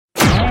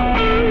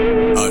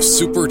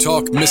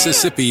SuperTalk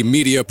Mississippi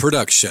media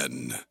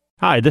production.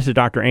 Hi, this is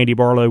Dr. Andy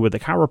Barlow with the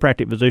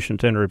Chiropractic Physician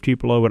Center of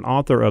Tupelo and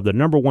author of the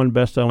 #1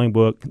 best-selling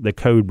book, The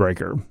Code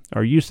Breaker.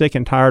 Are you sick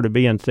and tired of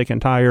being sick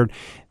and tired?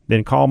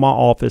 Then call my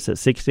office at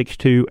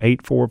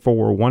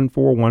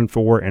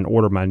 662-844-1414 and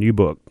order my new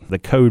book, The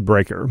Code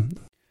Breaker.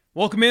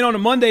 Welcome in on a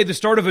Monday, the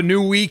start of a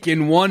new week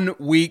and 1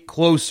 week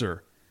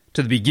closer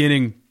to the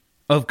beginning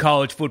of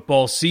college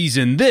football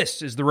season.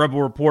 This is the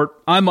Rebel Report.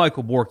 I'm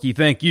Michael Borky.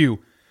 Thank you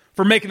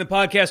for making the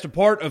podcast a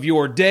part of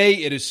your day.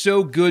 It is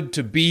so good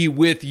to be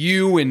with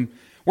you, and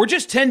we're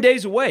just 10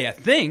 days away, I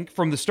think,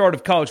 from the start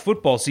of college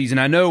football season.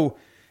 I know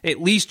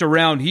at least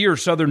around here,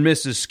 Southern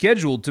Miss is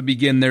scheduled to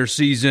begin their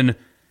season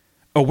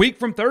a week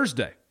from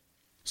Thursday,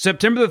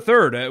 September the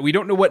 3rd. We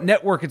don't know what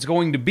network it's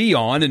going to be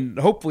on, and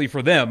hopefully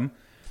for them,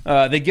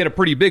 they get a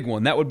pretty big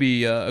one. That would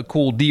be a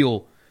cool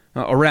deal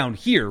around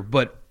here.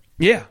 But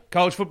yeah,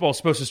 college football is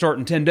supposed to start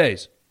in 10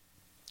 days.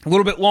 A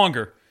little bit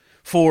longer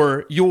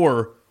for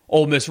your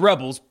Ole Miss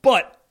Rebels,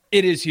 but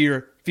it is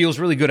here. Feels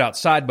really good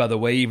outside, by the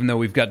way, even though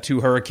we've got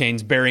 2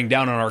 hurricanes bearing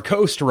down on our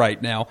coast right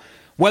now.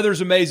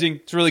 Weather's amazing.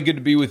 It's really good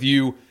to be with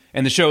you.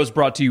 And the show is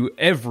brought to you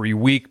every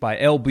week by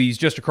LB's,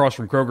 just across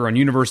from Kroger on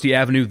University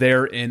Avenue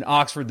there in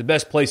Oxford, the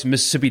best place in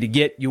Mississippi to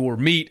get your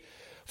meat.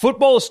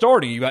 Football is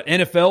starting. You got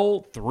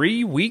NFL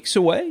 3 weeks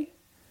away.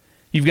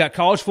 You've got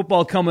college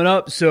football coming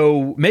up,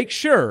 so make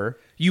sure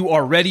you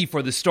are ready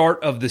for the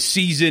start of the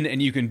season, and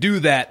you can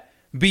do that.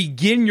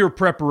 Begin your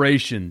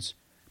preparations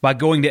by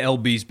going to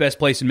LB's, best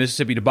place in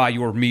Mississippi to buy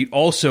your meat.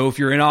 Also, if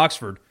you're in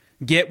Oxford,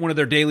 get one of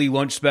their daily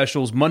lunch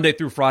specials Monday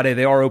through Friday.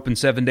 They are open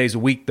 7 days a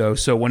week, though,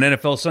 so when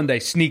NFL Sunday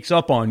sneaks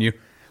up on you,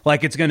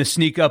 like it's going to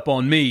sneak up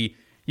on me,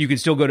 you can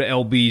still go to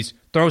LB's,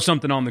 throw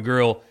something on the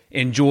grill,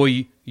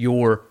 enjoy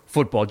your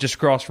football. Just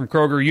across from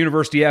Kroger,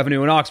 University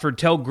Avenue in Oxford.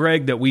 Tell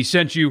Greg that we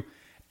sent you,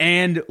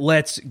 and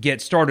let's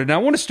get started.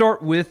 Now, I want to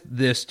start with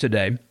this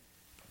today.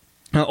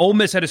 Ole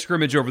Miss had a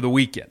scrimmage over the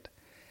weekend,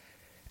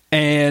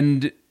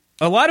 and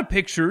a lot of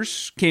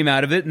pictures came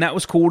out of it, and that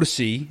was cool to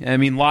see. I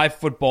mean, live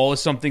football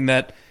is something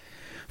that,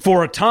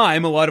 for a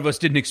time, a lot of us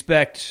didn't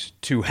expect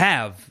to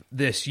have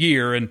this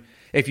year, and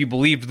if you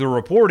believed the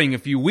reporting a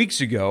few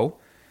weeks ago,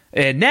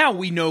 and now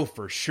we know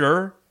for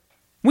sure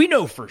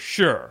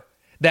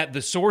that the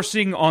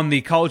sourcing on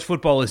the college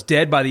football is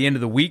dead by the end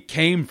of the week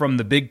came from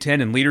the Big Ten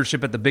and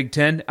leadership at the Big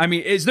Ten. I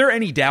mean, is there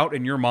any doubt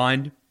in your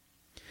mind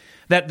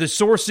that the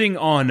sourcing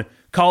on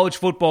college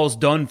football is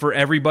done for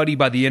everybody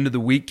by the end of the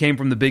week came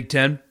from the Big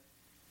Ten?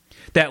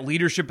 That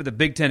leadership at the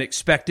Big Ten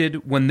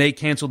expected when they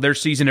canceled their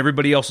season,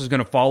 everybody else is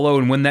going to follow,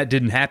 and when that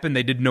didn't happen,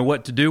 they didn't know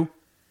what to do?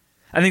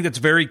 I think that's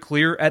very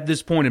clear at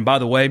this point, and by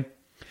the way,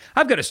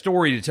 I've got a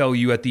story to tell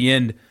you at the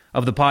end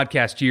of the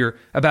podcast here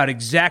about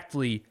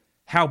exactly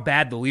how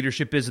bad the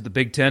leadership is at the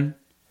Big Ten.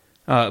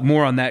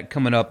 More on that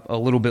coming up a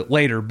little bit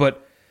later.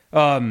 But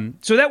so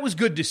that was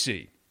good to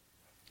see.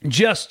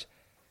 Just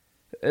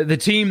the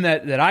team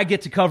that I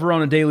get to cover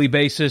on a daily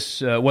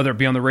basis, whether it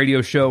be on the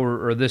radio show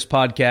or this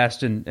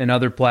podcast and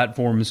other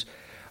platforms,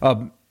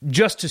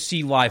 just to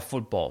see live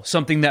football,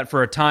 something that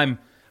for a time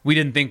we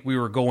didn't think we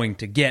were going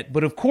to get.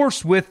 But of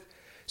course, with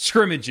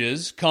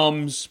scrimmages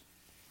comes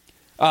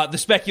the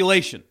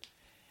speculation.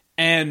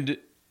 And,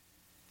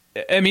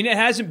 I mean, it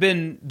hasn't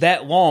been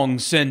that long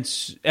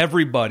since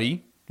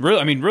everybody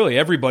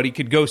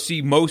could go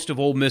see most of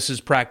Ole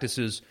Miss's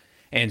practices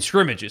and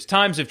scrimmages.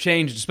 Times have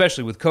changed,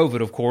 especially with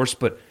COVID, of course,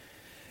 but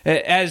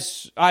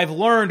as I've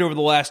learned over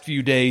the last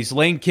few days,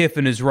 Lane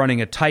Kiffin is running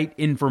a tight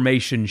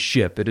information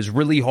ship. It is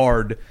really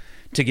hard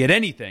to get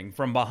anything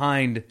from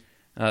behind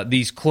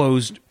these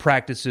closed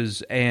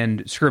practices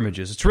and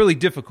scrimmages. It's really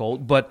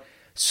difficult, but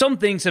some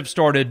things have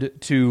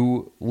started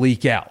to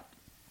leak out.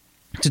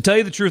 To tell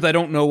you the truth, I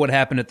don't know what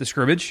happened at the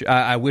scrimmage.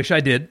 I wish I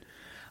did.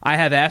 I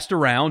have asked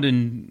around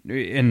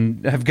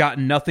and have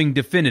gotten nothing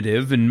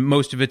definitive, and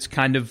most of it's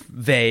kind of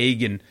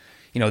vague, and,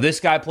 you know,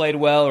 this guy played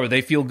well, or they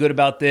feel good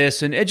about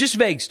this, and just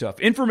vague stuff.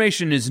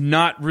 Information is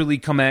not really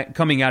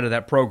coming out of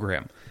that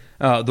program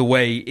the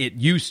way it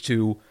used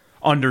to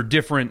under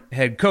different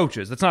head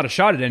coaches. That's not a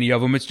shot at any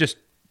of them. It's just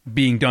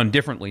being done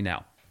differently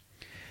now.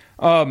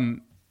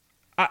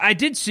 I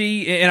did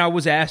see, and I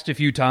was asked a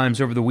few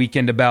times over the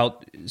weekend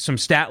about some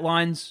stat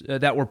lines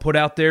that were put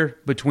out there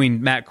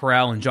between Matt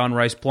Corral and John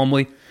Rice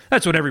Plumlee.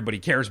 That's what everybody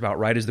cares about,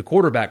 right, is the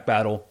quarterback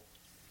battle.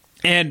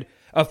 And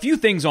a few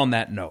things on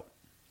that note.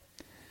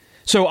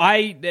 So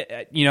I,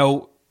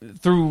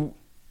 through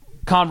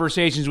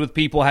conversations with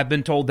people, have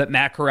been told that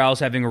Matt Corral's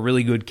having a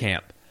really good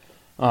camp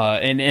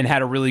and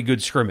had a really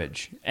good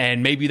scrimmage.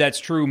 And maybe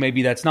that's true,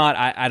 maybe that's not,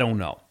 I don't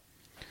know.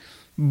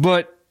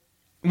 But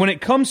when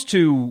it comes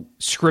to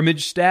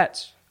scrimmage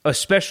stats,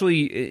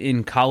 especially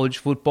in college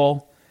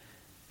football,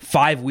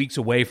 5 weeks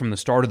away from the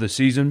start of the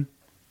season,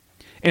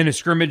 in a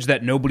scrimmage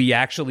that nobody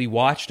actually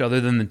watched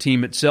other than the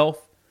team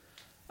itself,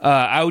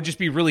 I would just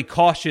be really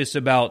cautious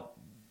about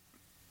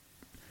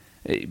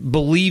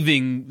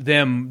believing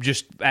them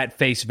just at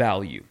face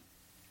value.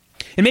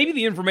 And maybe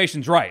the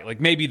information's right. Like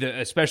maybe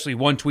especially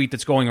one tweet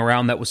that's going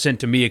around that was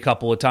sent to me a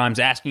couple of times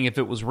asking if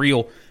it was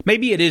real.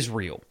 Maybe it is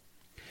real.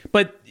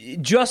 But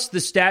just the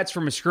stats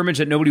from a scrimmage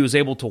that nobody was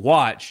able to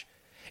watch,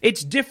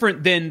 it's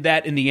different than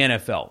that in the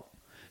NFL.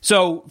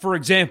 So, for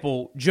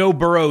example, Joe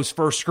Burrow's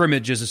first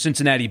scrimmage as a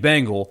Cincinnati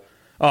Bengal,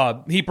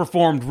 he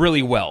performed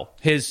really well.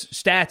 His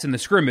stats in the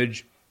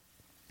scrimmage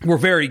were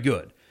very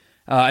good.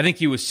 I think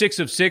he was 6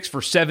 of 6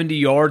 for 70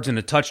 yards and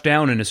a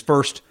touchdown in his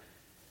first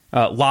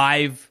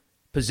live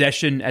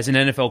possession as an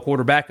NFL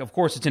quarterback. Of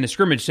course, it's in a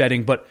scrimmage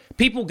setting, but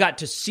people got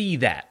to see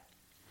that.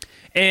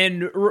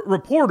 And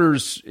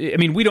reporters, I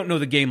mean, we don't know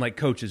the game like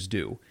coaches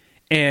do.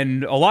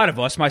 And a lot of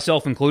us,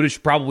 myself included,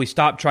 should probably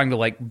stop trying to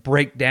like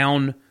break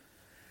down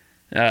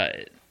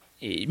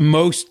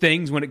most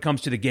things when it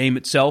comes to the game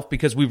itself,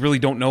 because we really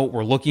don't know what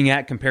we're looking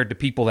at compared to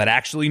people that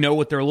actually know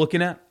what they're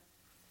looking at.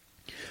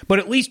 But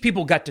at least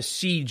people got to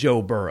see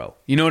Joe Burrow.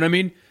 You know what I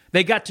mean?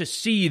 They got to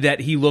see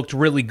that he looked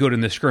really good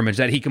in the scrimmage,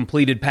 that he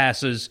completed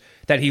passes,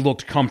 that he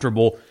looked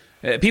comfortable.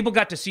 People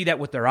got to see that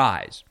with their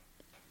eyes.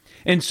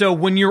 And so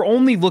when you're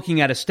only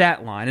looking at a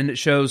stat line and it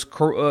shows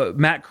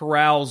Matt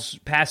Corral's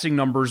passing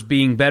numbers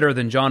being better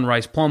than John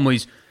Rhys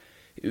Plumlee's,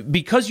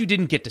 because you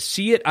didn't get to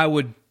see it, I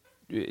would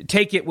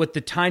take it with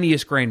the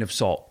tiniest grain of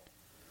salt.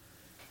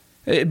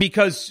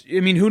 Because, I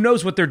mean, who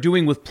knows what they're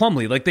doing with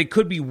Plumlee? Like, they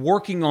could be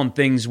working on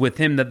things with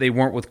him that they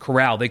weren't with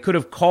Corral. They could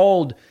have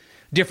called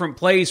different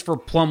plays for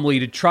Plumlee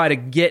to try to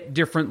get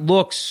different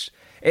looks.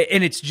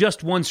 And it's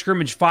just one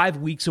scrimmage 5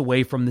 weeks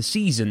away from the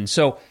season.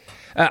 So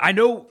I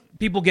know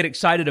people get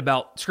excited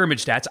about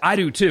scrimmage stats. I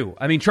do too.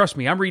 I mean, trust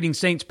me, I'm reading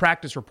Saints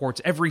practice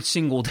reports every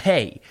single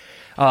day.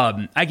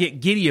 I get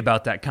giddy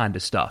about that kind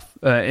of stuff,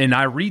 and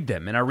I read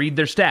them, and I read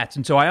their stats.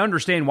 And so I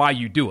understand why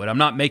you do it. I'm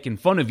not making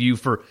fun of you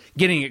for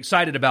getting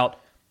excited about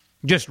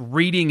just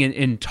reading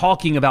and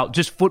talking about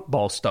just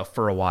football stuff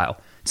for a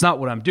while. It's not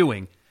what I'm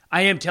doing.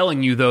 I am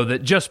telling you, though,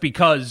 that just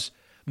because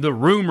the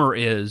rumor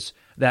is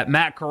that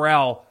Matt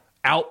Corral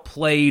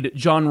outplayed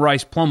John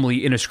Rhys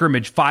Plumlee in a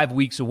scrimmage 5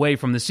 weeks away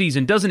from the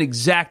season doesn't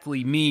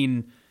exactly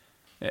mean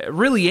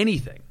really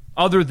anything,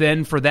 other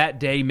than for that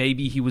day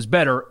maybe he was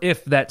better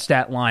if that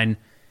stat line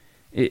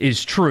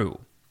is true.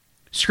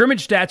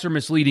 Scrimmage stats are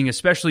misleading,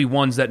 especially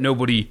ones that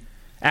nobody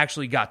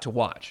actually got to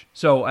watch.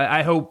 So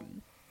I hope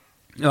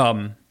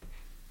you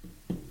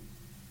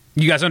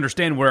guys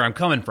understand where I'm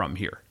coming from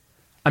here.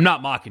 I'm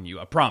not mocking you,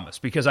 I promise,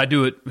 because I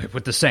do it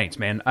with the Saints,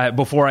 man.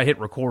 Before I hit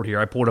record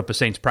here, I pulled up a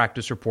Saints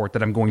practice report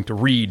that I'm going to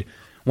read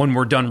when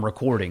we're done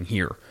recording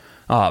here.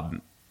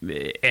 And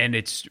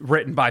it's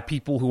written by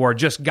people who are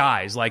just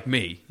guys like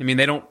me. I mean,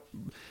 they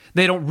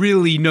don't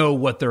really know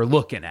what they're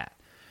looking at.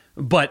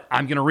 But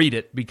I'm going to read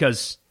it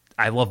because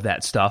I love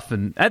that stuff,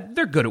 and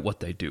they're good at what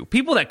they do.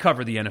 People that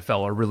cover the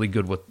NFL are really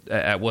good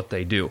at what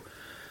they do.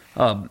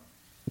 So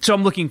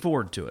I'm looking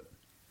forward to it.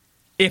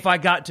 If I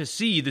got to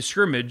see the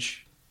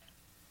scrimmage,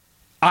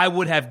 I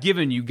would have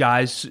given you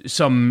guys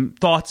some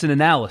thoughts and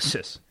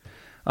analysis,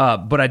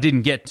 but I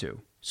didn't get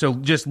to. So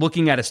just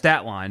looking at a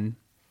stat line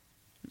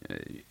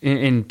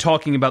and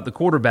talking about the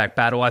quarterback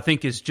battle, I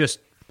think is just,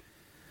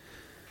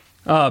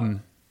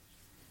 again,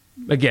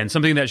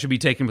 something that should be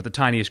taken with the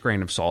tiniest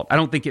grain of salt. I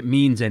don't think it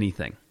means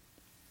anything.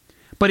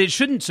 But it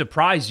shouldn't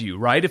surprise you,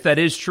 right? If that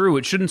is true,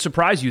 it shouldn't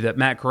surprise you that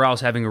Matt Corral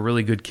is having a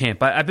really good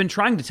camp. I've been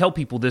trying to tell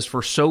people this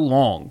for so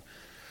long.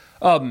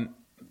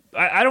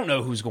 I don't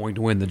know who's going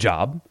to win the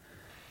job.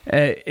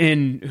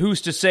 And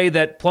who's to say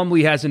that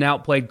Plumlee hasn't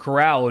outplayed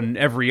Corral in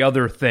every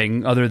other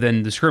thing other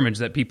than the scrimmage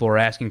that people are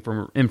asking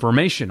for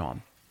information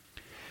on?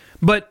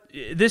 But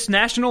this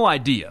national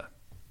idea,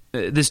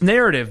 this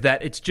narrative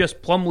that it's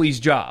just Plumlee's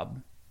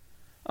job,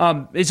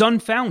 is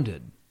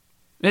unfounded.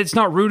 It's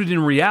not rooted in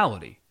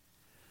reality.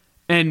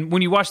 And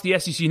when you watch the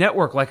SEC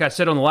Network, like I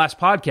said on the last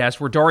podcast,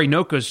 where Dari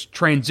Noka's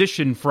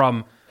transition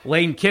from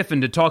Lane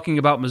Kiffin to talking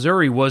about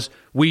Missouri was,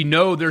 we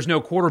know there's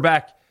no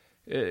quarterback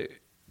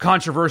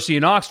controversy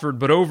in Oxford,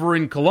 but over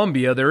in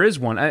Columbia, there is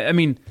one. I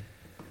mean,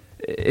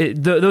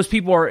 those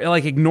people are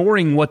like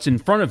ignoring what's in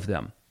front of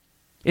them.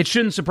 It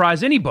shouldn't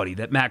surprise anybody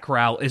that Matt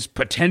Corral is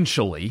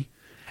potentially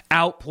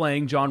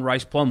outplaying John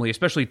Rhys Plumlee,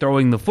 especially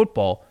throwing the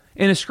football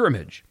in a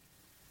scrimmage.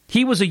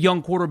 He was a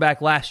young quarterback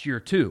last year,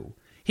 too.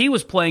 He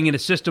was playing in a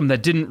system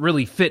that didn't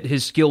really fit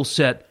his skill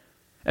set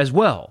as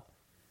well.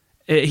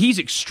 He's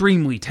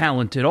extremely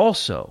talented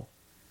also.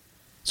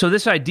 So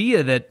this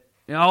idea that,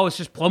 it's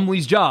just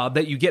Plumlee's job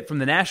that you get from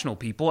the national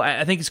people,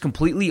 I think is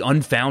completely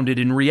unfounded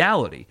in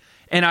reality.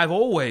 And I've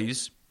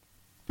always,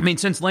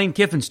 since Lane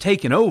Kiffin's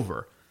taken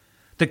over,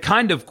 the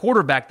kind of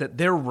quarterback that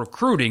they're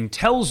recruiting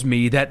tells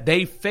me that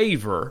they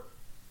favor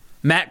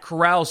Matt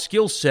Corral's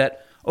skill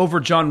set over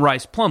John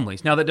Rhys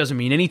Plumlee's. Now, that doesn't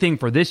mean anything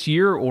for this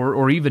year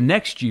or even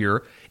next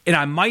year, and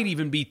I might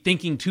even be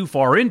thinking too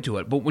far into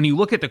it. But when you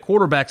look at the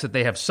quarterbacks that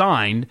they have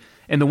signed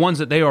and the ones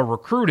that they are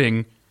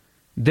recruiting,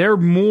 they're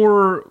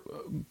more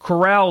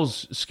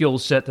Corral's skill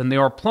set than they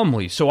are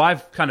Plumlee. So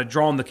I've kind of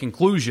drawn the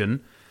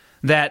conclusion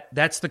that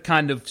that's the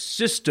kind of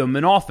system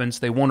and offense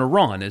they want to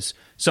run, is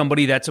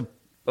somebody that's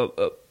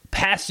a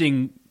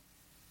passing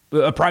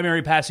a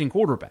primary passing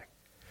quarterback.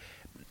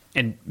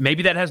 And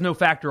maybe that has no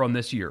factor on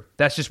this year.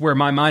 That's just where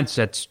my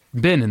mindset's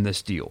been in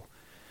this deal.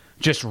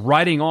 Just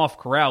writing off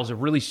Corral is a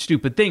really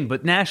stupid thing,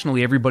 but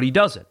nationally everybody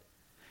does it.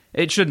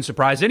 It shouldn't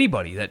surprise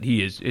anybody that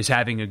he is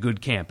having a good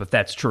camp, if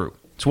that's true.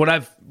 It's what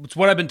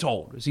I've been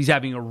told, is he's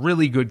having a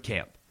really good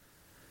camp.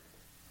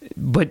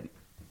 But,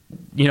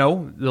 you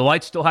know, the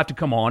lights still have to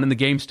come on and the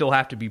games still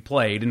have to be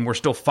played, and we're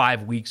still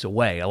 5 weeks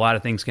away. A lot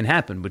of things can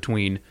happen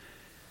between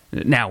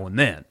now and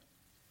then.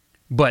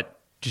 But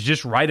to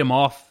just write him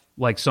off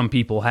like some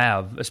people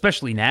have,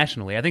 especially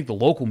nationally, I think the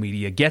local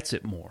media gets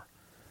it more.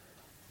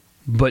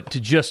 But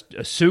to just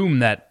assume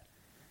that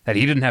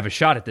he didn't have a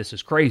shot at this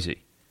is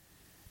crazy.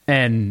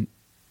 And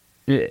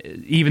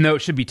even though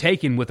it should be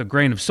taken with a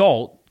grain of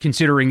salt,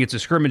 considering it's a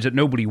scrimmage that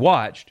nobody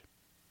watched,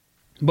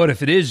 but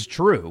if it is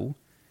true,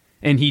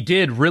 and he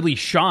did really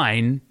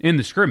shine in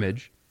the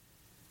scrimmage,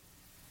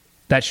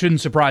 that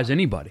shouldn't surprise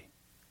anybody.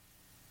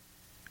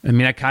 I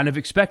mean, I kind of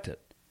expect it.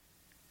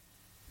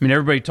 I mean,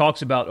 everybody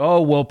talks about,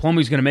 oh, well,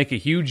 Plumlee's going to make a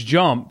huge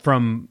jump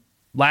from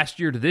last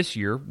year to this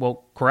year.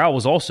 Well, Corral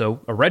was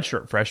also a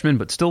redshirt freshman,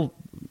 but still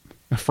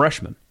a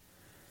freshman,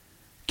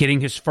 getting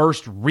his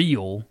first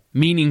real,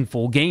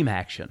 meaningful game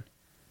action.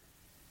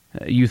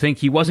 You think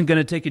he wasn't going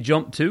to take a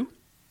jump too?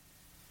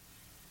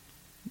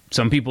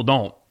 Some people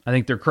don't. I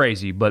think they're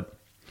crazy, but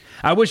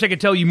I wish I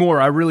could tell you more.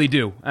 I really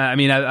do. I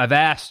mean, I've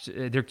asked.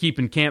 They're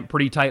keeping camp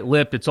pretty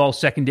tight-lipped. It's all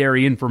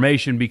secondary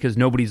information because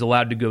nobody's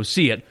allowed to go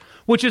see it,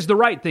 which is the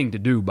right thing to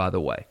do, by the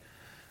way,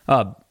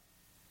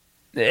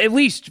 at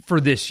least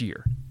for this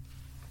year.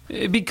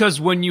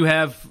 Because when you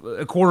have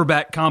a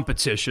quarterback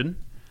competition,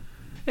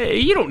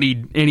 you don't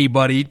need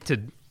anybody to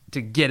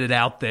get it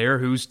out there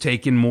who's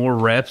taking more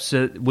reps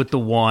with the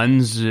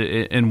ones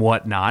and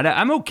whatnot.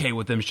 I'm okay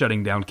with them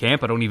shutting down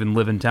camp. I don't even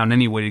live in town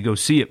anyway to go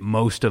see it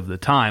most of the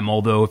time,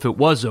 although if it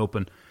was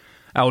open,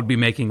 I would be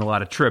making a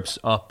lot of trips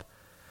up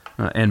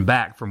and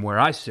back from where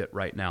I sit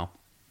right now.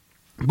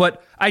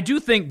 But I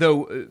do think,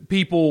 though,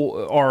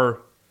 people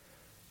are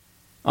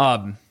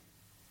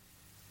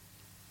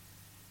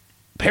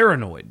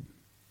paranoid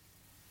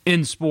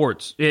in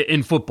sports,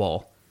 in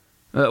football,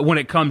 when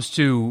it comes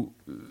to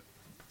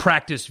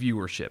practice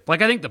viewership.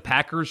 Like, I think the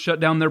Packers shut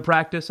down their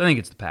practice. I think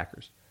it's the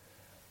Packers.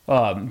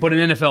 But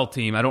an NFL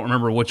team, I don't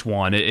remember which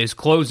one, is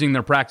closing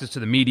their practice to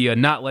the media,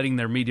 not letting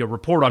their media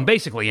report on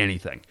basically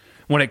anything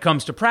when it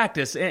comes to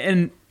practice.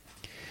 And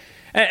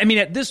I mean,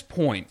 at this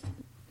point,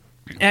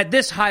 at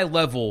this high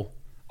level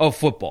of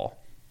football,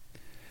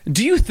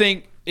 do you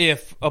think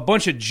if a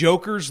bunch of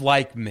jokers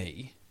like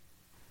me,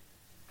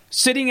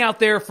 sitting out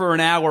there for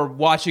an hour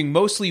watching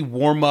mostly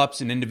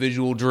warm-ups and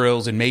individual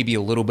drills and maybe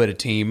a little bit of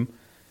team,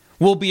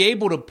 will be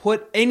able to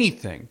put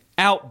anything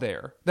out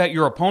there that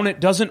your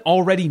opponent doesn't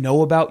already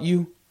know about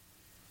you?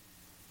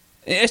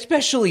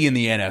 Especially in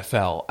the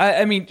NFL.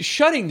 I mean,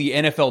 shutting the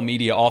NFL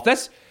media off,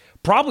 that's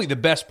probably the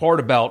best part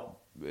about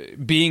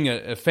being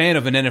a fan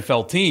of an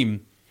NFL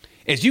team,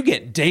 is you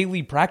get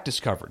daily practice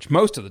coverage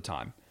most of the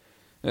time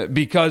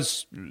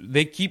because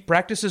they keep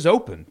practices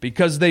open,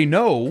 because they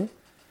know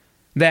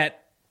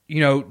that, you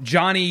know,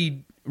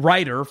 Johnny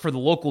writer for the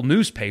local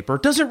newspaper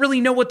doesn't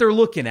really know what they're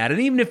looking at. And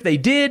even if they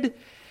did,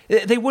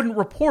 they wouldn't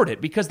report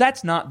it, because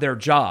that's not their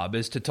job,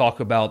 is to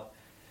talk about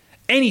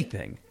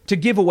anything, to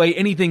give away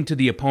anything to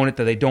the opponent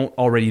that they don't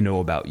already know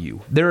about you.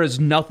 There is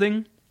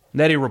nothing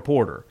that a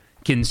reporter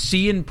can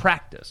see in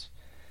practice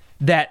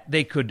that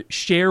they could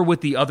share with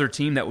the other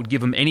team that would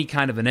give them any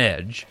kind of an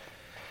edge,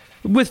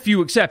 with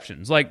few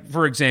exceptions. Like,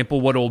 for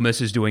example, what Ole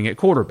Miss is doing at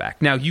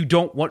quarterback. Now, you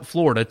don't want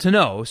Florida to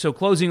know, so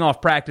closing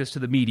off practice to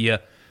the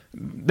media,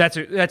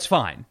 that's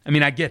fine. I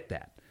mean, I get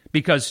that,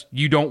 because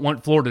you don't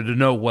want Florida to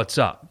know what's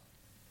up.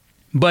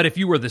 But if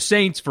you were the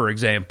Saints, for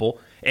example,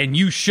 and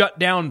you shut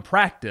down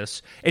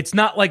practice, it's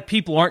not like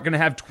people aren't going to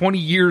have 20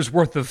 years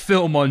worth of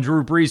film on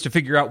Drew Brees to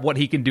figure out what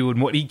he can do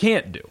and what he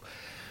can't do.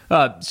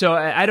 So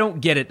I don't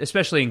get it,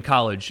 especially in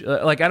college.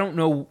 Like, I don't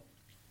know.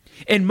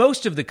 And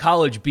most of the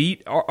college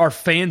beat are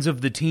fans of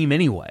the team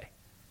anyway.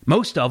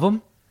 Most of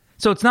them.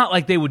 So it's not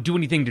like they would do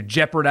anything to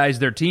jeopardize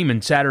their team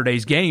in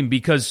Saturday's game,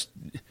 because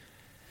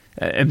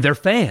they're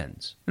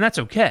fans. And that's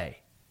okay.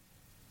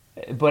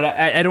 But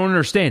I don't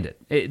understand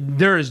it.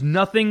 There is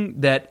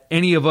nothing that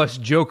any of us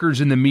jokers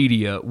in the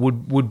media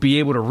would be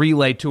able to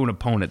relay to an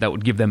opponent that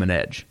would give them an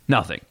edge.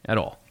 Nothing at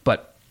all.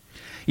 But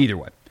either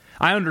way,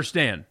 I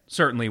understand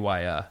certainly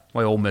why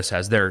Ole Miss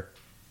has their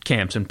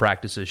camps and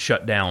practices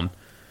shut down.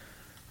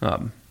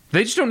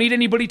 They just don't need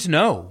anybody to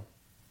know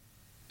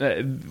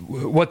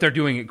what they're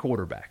doing at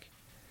quarterback.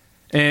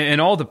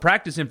 And all the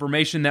practice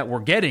information that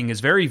we're getting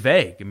is very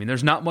vague. I mean,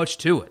 there's not much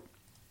to it,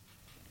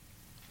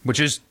 which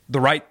is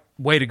the right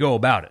way to go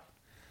about it.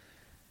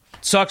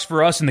 Sucks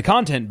for us in the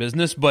content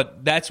business,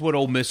 but that's what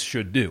Ole Miss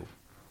should do.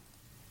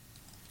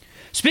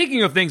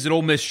 Speaking of things that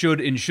Ole Miss should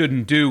and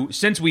shouldn't do,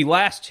 since we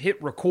last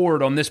hit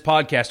record on this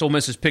podcast, Ole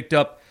Miss has picked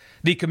up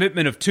the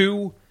commitment of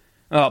two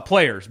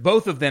players.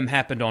 Both of them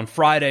happened on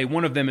Friday.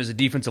 One of them is a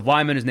defensive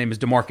lineman. His name is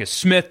DeMarcus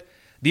Smith.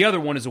 The other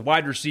one is a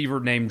wide receiver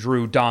named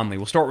Drew Donley.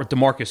 We'll start with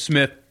DeMarcus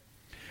Smith.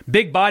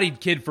 Big-bodied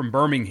kid from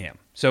Birmingham.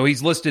 So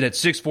he's listed at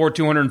 6'4",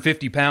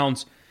 250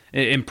 pounds.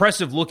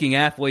 Impressive-looking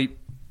athlete.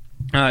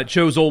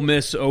 Chose Ole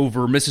Miss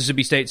over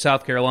Mississippi State,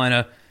 South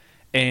Carolina,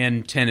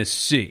 and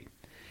Tennessee.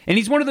 And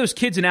he's one of those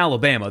kids in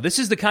Alabama. This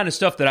is the kind of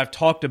stuff that I've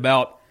talked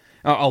about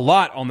a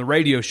lot on the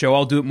radio show.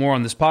 I'll do it more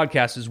on this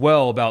podcast as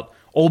well, about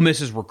Ole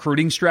Miss's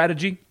recruiting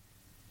strategy.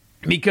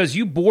 Because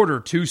you border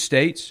two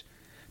states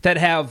that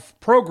have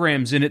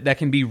programs in it that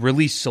can be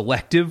really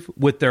selective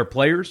with their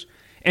players,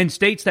 and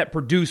states that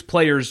produce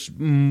players,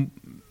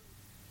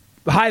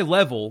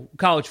 high-level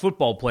college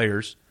football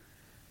players,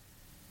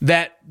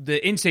 that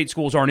the in-state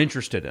schools aren't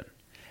interested in.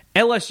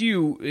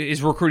 LSU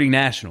is recruiting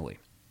nationally.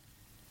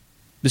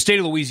 The state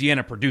of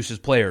Louisiana produces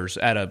players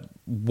at a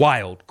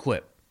wild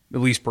clip,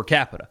 at least per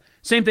capita.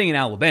 Same thing in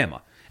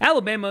Alabama.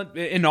 Alabama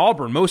and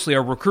Auburn mostly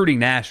are recruiting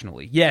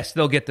nationally. Yes,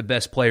 they'll get the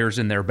best players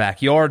in their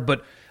backyard,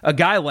 but a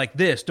guy like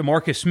this,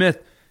 DeMarcus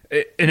Smith,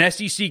 an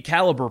SEC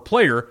caliber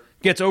player,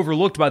 gets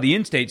overlooked by the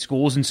in-state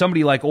schools, and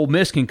somebody like Ole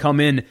Miss can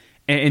come in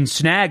and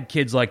snag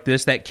kids like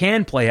this that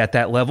can play at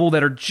that level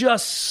that are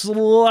just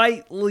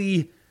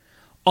slightly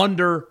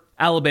under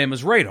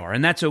Alabama's radar.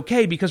 And that's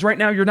okay, because right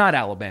now you're not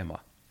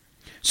Alabama.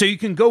 So you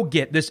can go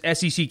get this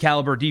SEC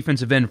caliber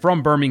defensive end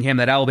from Birmingham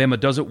that Alabama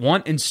doesn't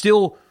want and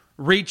still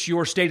reach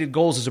your stated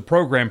goals as a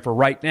program for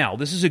right now.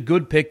 This is a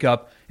good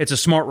pickup. It's a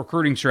smart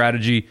recruiting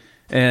strategy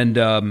and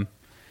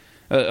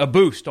a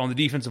boost on the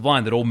defensive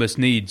line that Ole Miss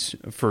needs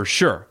for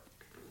sure.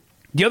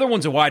 The other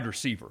one's a wide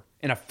receiver,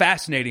 and a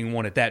fascinating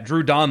one at that.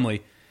 Drew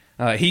Donley,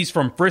 he's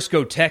from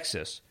Frisco,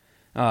 Texas.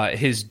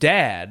 His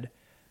dad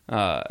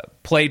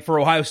played for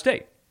Ohio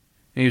State.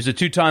 He was a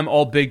two-time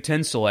All-Big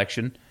Ten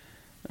selection,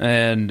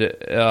 and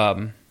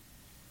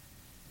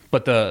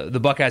but the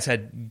Buckeyes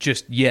had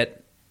just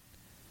yet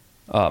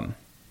have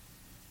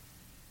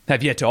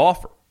yet to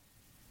offer.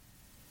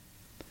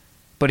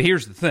 But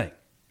here's the thing: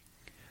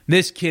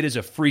 this kid is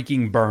a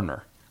freaking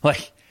burner.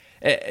 Like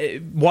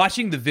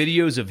watching the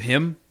videos of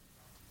him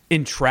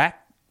in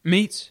track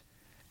meets,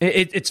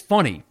 it's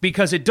funny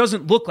because it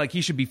doesn't look like he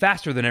should be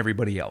faster than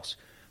everybody else.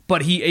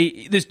 But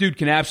this dude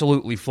can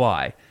absolutely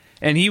fly.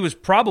 And he was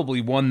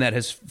probably one that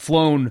has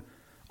flown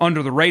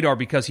under the radar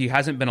because he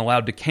hasn't been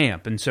allowed to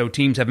camp. And so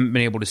teams haven't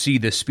been able to see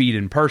this speed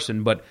in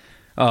person. But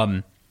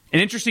an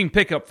interesting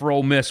pickup for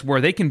Ole Miss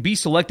where they can be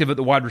selective at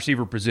the wide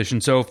receiver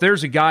position. So if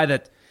there's a guy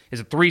that is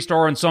a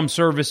 3-star on some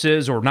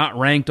services or not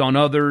ranked on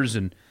others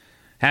and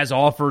has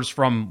offers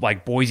from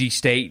like Boise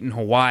State and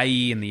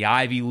Hawaii and the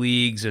Ivy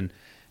Leagues, and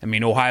I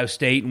mean Ohio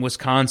State and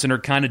Wisconsin are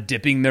kind of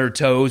dipping their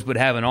toes but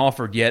haven't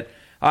offered yet.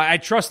 I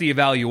trust the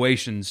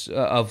evaluations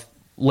of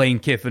Lane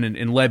Kiffin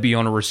and Lebby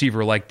on a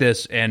receiver like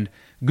this, and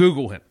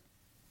Google him.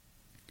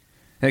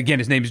 Again,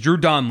 his name is Drew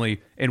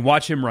Donley, and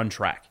watch him run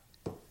track.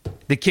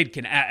 The kid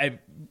can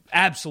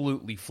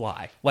absolutely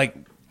fly, like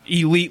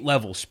elite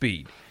level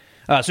speed.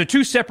 So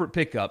two separate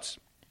pickups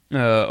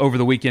over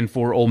the weekend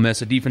for Ole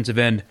Miss, a defensive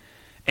end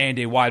and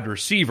a wide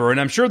receiver. And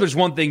I'm sure there's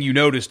one thing you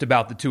noticed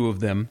about the two of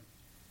them,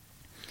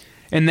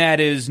 and that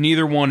is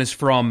neither one is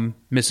from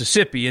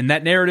Mississippi. And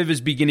that narrative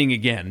is beginning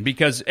again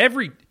because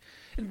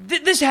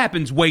this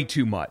happens way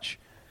too much.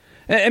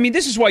 I mean,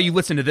 this is why you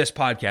listen to this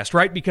podcast,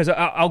 right? Because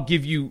I'll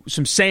give you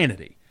some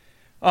sanity.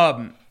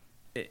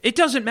 It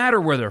doesn't matter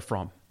where they're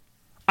from.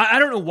 I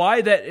don't know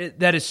why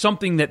that is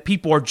something that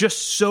people are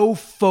just so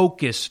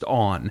focused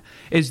on,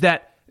 is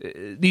that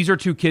these are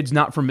two kids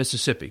not from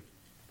Mississippi.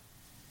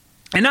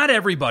 And not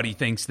everybody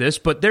thinks this,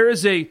 but there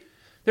is a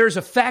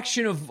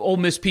faction of Ole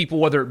Miss people,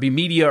 whether it be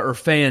media or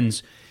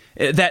fans,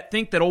 that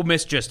think that Ole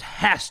Miss just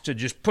has to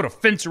just put a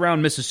fence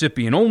around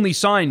Mississippi and only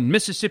sign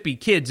Mississippi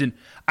kids. And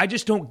I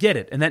just don't get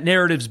it. And that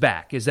narrative's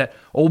back, is that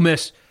Ole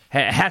Miss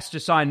has to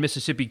sign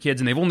Mississippi kids,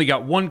 and they've only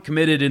got one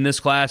committed in this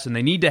class, and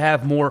they need to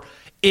have more.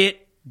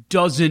 It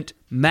doesn't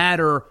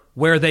matter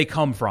where they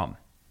come from.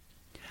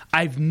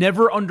 I've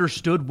never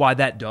understood why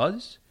that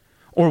does.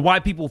 Or why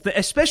people think,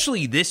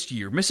 especially this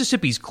year,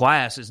 Mississippi's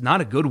class is not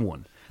a good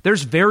one.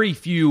 There's very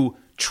few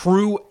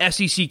true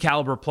SEC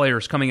caliber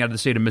players coming out of the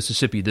state of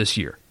Mississippi this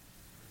year.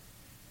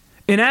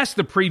 And ask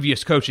the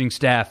previous coaching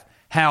staff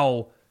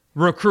how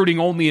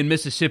recruiting only in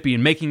Mississippi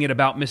and making it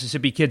about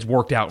Mississippi kids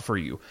worked out for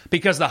you.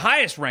 Because the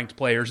highest ranked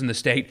players in the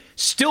state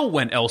still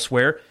went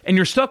elsewhere, and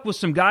you're stuck with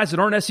some guys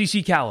that aren't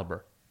SEC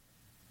caliber.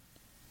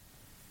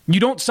 You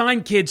don't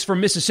sign kids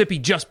from Mississippi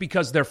just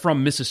because they're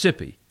from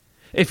Mississippi.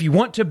 If you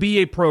want to be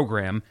a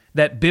program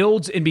that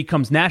builds and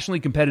becomes nationally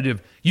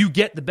competitive, you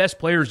get the best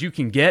players you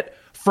can get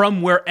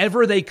from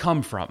wherever they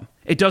come from.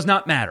 It does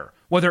not matter,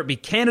 whether it be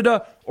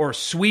Canada or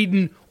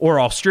Sweden or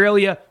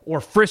Australia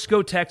or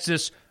Frisco,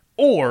 Texas,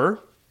 or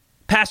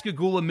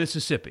Pascagoula,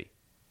 Mississippi.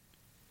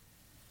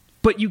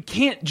 But you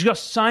can't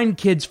just sign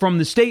kids from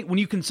the state when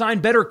you can sign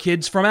better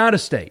kids from out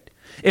of state.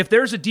 If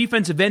there's a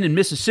defensive end in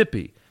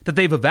Mississippi that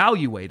they've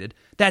evaluated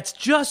that's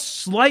just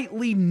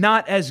slightly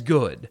not as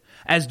good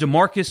as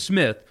DeMarcus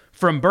Smith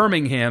from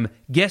Birmingham,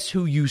 guess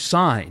who you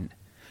sign?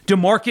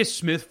 DeMarcus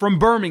Smith from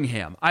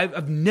Birmingham.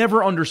 I've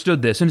never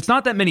understood this, and it's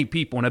not that many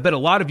people, and I bet a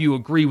lot of you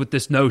agree with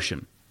this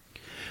notion.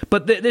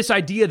 But this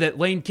idea that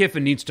Lane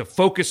Kiffin needs to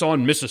focus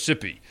on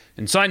Mississippi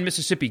and sign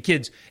Mississippi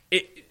kids,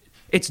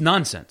 it's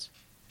nonsense.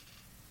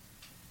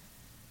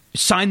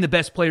 Sign the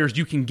best players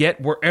you can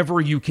get wherever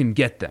you can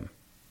get them.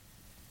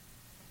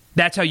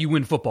 That's how you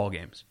win football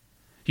games.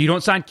 You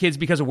don't sign kids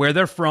because of where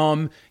they're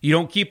from. You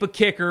don't keep a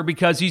kicker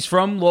because he's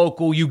from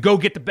local. You go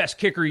get the best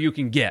kicker you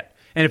can get.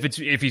 And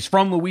if he's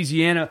from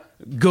Louisiana,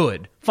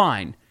 good,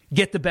 fine.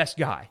 Get the best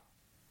guy.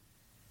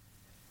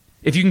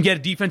 If you can get a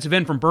defensive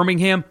end from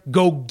Birmingham,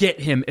 go get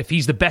him if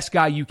he's the best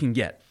guy you can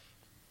get.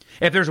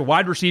 If there's a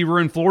wide receiver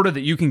in Florida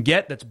that you can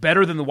get that's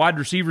better than the wide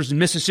receivers in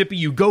Mississippi,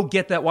 you go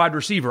get that wide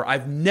receiver.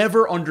 I've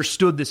never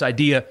understood this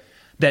idea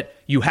that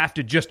you have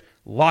to just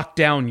lock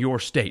down your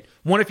state.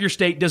 What if your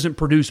state doesn't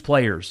produce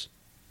players?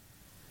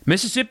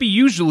 Mississippi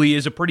usually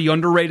is a pretty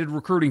underrated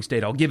recruiting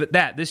state. I'll give it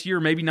that. This year,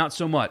 maybe not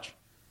so much.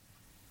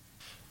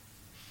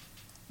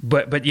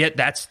 But yet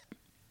that's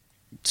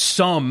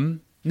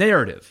some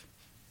narrative.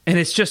 And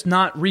it's just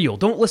not real.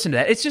 Don't listen to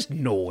that. It's just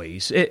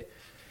noise.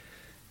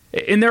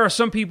 And there are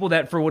some people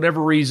that, for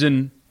whatever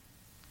reason,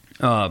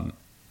 don't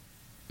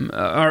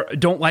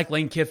like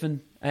Lane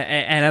Kiffin,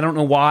 and I don't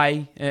know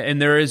why.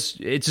 And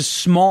it's a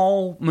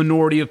small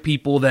minority of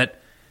people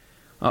that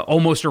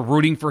almost are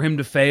rooting for him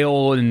to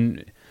fail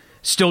and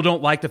still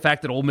don't like the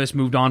fact that Ole Miss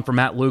moved on from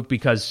Matt Luke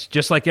because,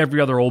 just like every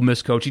other Ole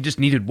Miss coach, he just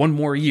needed one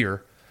more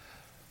year.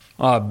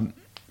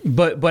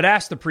 But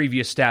ask the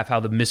previous staff how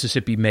the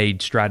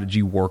Mississippi-made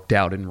strategy worked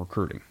out in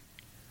recruiting.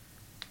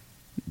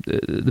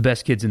 The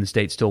best kids in the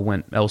state still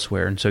went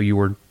elsewhere, and so you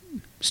were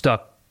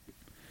stuck.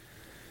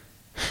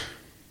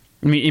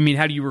 I mean,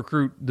 how do you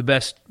recruit the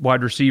best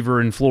wide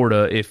receiver in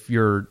Florida if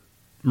your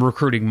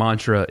recruiting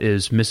mantra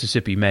is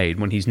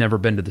Mississippi-made when he's never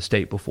been to the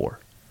state before?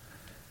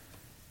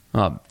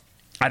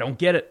 I don't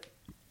get it.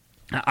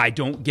 I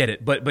don't get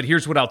it. But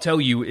here's what I'll tell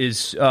you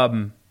is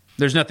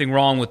there's nothing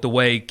wrong with the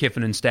way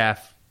Kiffin and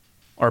staff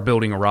are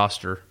building a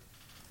roster.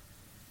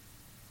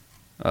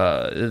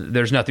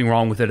 There's nothing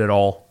wrong with it at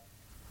all.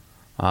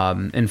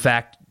 In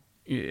fact,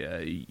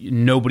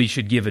 nobody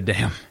should give a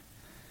damn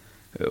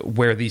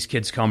where these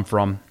kids come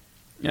from.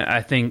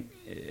 I think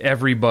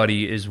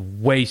everybody is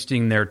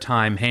wasting their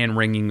time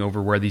hand-wringing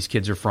over where these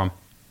kids are from.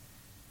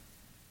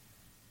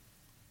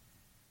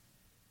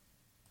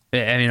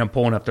 I mean, I'm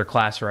pulling up their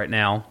class right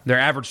now. Their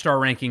average star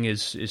ranking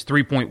is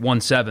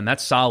 3.17.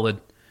 That's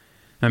solid.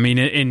 I mean,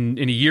 in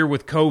a year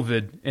with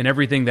COVID and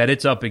everything that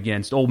it's up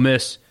against, Ole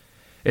Miss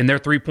in their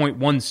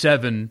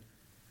 3.17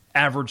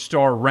 average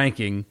star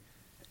ranking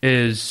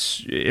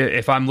is,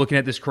 if I'm looking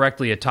at this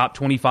correctly, a top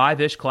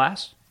 25-ish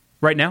class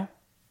right now.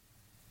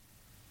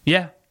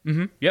 Yeah.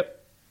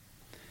 Yep.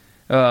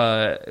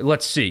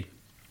 Let's see.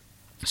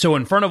 So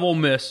in front of Ole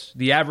Miss,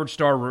 the average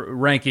star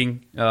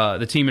ranking,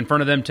 the team in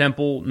front of them,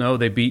 Temple, no,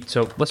 they beat.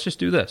 So let's just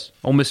do this.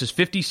 Ole Miss is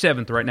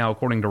 57th right now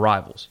according to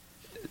Rivals.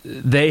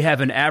 They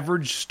have an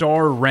average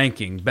star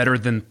ranking better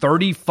than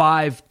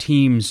 35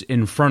 teams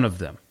in front of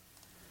them.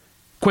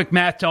 Quick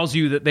math tells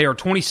you that they are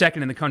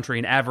 22nd in the country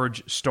in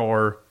average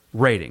star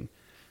rating.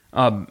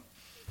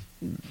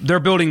 They're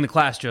building the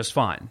class just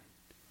fine.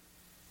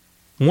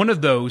 One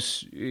of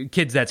those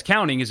kids that's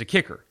counting is a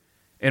kicker.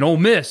 And Ole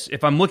Miss,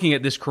 if I'm looking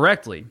at this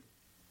correctly,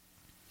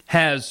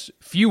 has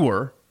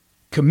fewer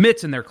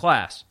commits in their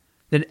class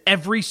than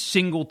every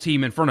single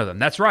team in front of them.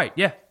 That's right,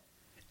 yeah.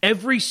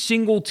 Every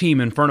single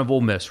team in front of Ole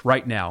Miss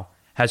right now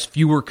has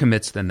fewer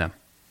commits than them.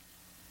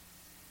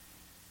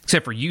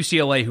 Except for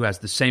UCLA, who has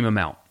the same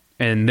amount,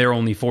 and they're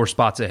only 4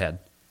 spots ahead.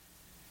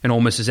 And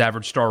Ole Miss's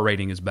average star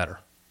rating is better.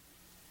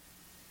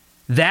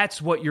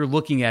 That's what you're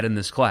looking at in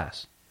this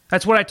class.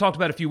 That's what I talked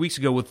about a few weeks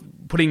ago with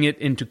putting it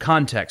into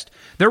context.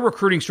 Their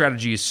recruiting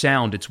strategy is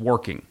sound. It's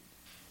working.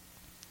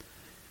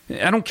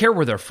 I don't care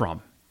where they're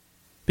from.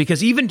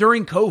 Because even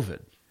during COVID,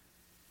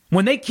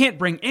 when they can't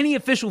bring any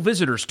official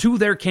visitors to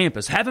their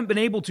campus, haven't been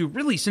able to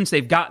really since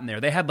they've gotten there.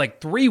 They had like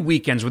 3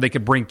 weekends where they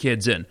could bring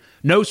kids in.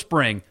 No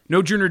spring,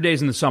 no junior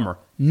days in the summer,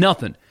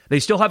 nothing. They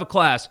still have a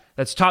class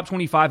that's top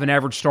 25 in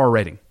average star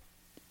rating.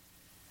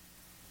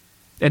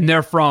 And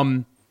they're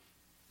from,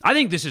 I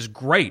think this is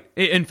great.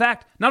 In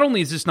fact, not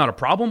only is this not a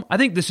problem, I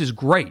think this is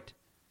great.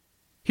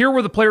 Here are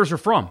where the players are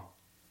from.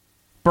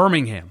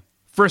 Birmingham,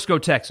 Frisco,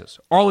 Texas,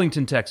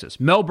 Arlington, Texas,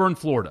 Melbourne,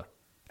 Florida,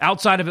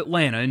 outside of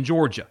Atlanta in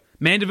Georgia,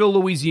 Mandeville,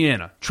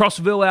 Louisiana,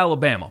 Trussville,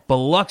 Alabama,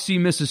 Biloxi,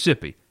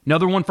 Mississippi,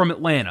 another one from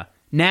Atlanta,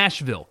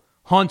 Nashville,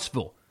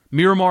 Huntsville,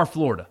 Miramar,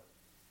 Florida.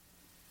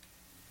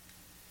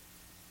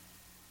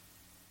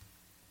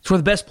 It's where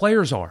the best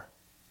players are.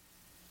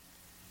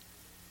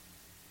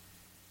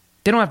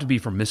 They don't have to be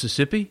from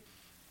Mississippi.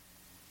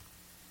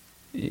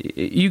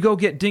 You go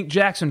get Dink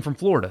Jackson from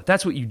Florida.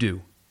 That's what you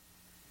do.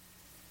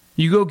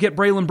 You go get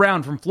Braylon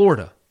Brown from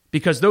Florida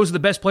because those are the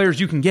best players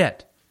you can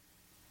get.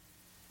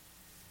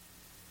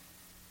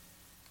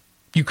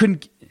 You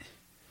couldn't.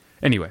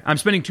 Anyway, I'm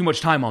spending too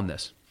much time on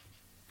this.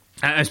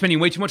 I'm spending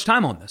way too much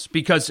time on this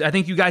because I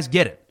think you guys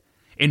get it.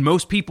 And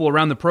most people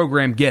around the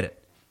program get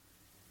it.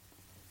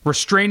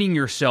 Restraining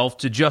yourself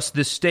to just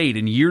this state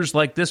in years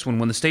like this one,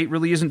 when the state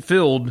really isn't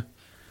filled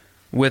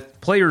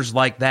with players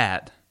like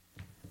that,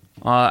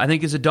 I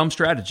think is a dumb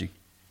strategy.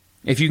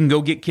 If you can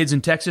go get kids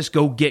in Texas,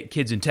 go get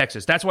kids in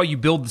Texas. That's why you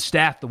build the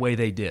staff the way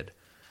they did.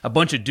 A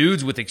bunch of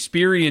dudes with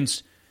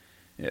experience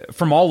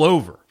from all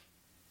over.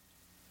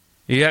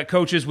 You got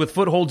coaches with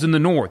footholds in the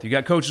North. You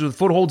got coaches with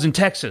footholds in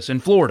Texas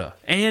and Florida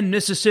and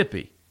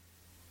Mississippi.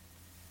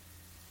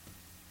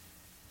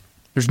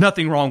 There's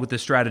nothing wrong with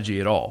this strategy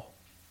at all.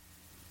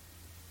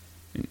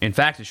 In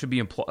fact, it should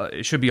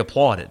be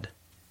applauded.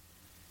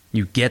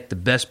 You get the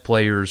best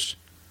players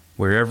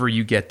wherever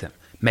you get them.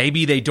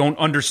 Maybe they don't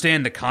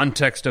understand the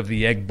context of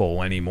the Egg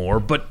Bowl anymore,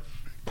 but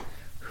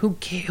who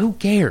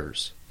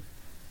cares?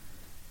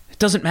 It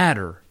doesn't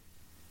matter.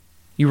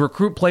 You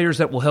recruit players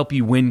that will help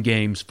you win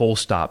games, full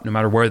stop, no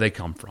matter where they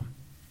come from.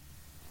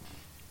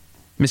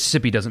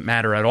 Mississippi doesn't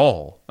matter at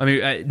all. I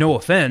mean, no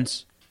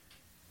offense.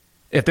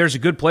 If there's a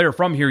good player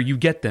from here, you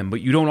get them,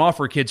 but you don't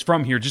offer kids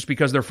from here just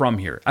because they're from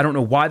here. I don't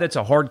know why that's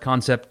a hard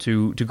concept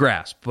to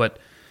grasp, but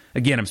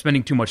again, I'm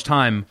spending too much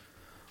time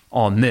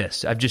on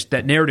this.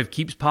 That narrative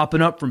keeps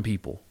popping up from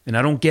people, and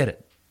I don't get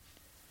it.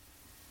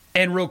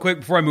 And real quick,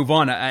 before I move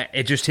on,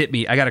 it just hit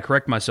me. I got to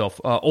correct myself.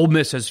 Ole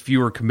Miss has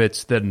fewer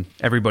commits than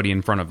everybody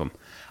in front of them.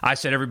 I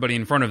said everybody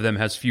in front of them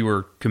has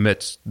fewer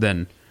commits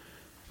than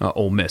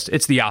Ole Miss.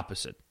 It's the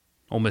opposite.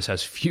 Ole Miss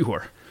has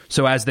fewer.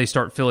 So as they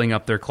start filling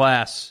up their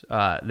class,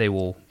 they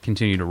will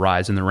continue to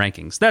rise in the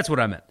rankings. That's what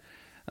I meant.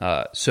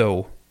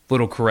 So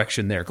little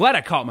correction there. Glad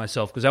I caught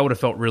myself because I would have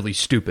felt really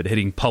stupid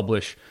hitting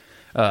publish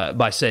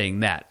by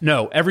saying that.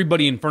 No,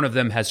 everybody in front of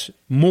them has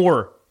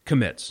more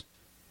commits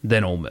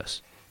than Ole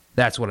Miss.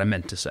 That's what I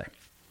meant to say.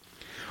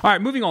 All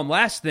right, moving on.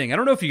 Last thing. I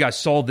don't know if you guys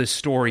saw this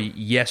story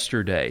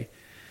yesterday.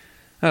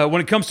 When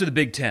it comes to the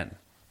Big Ten,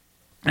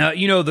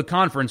 the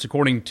conference,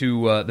 according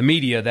to the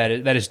media,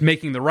 that is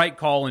making the right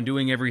call and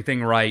doing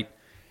everything right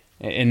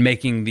and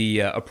making the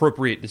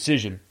appropriate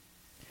decision.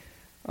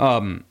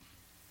 The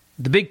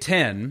Big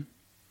Ten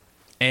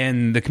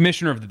and the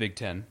commissioner of the Big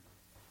Ten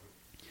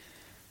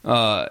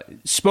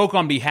spoke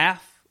on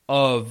behalf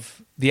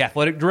of the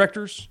athletic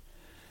directors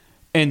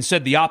and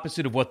said the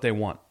opposite of what they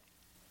want.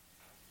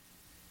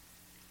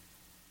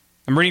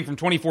 I'm reading from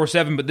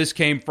 24/7, but this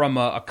came from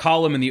a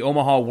column in the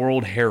Omaha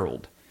World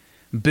Herald.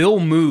 Bill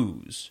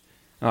Moos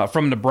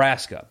from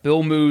Nebraska.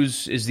 Bill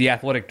Moos is the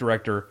athletic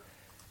director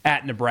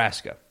at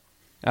Nebraska.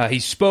 He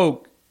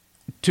spoke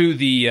to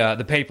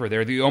the paper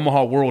there, the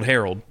Omaha World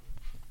Herald,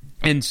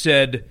 and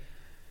said,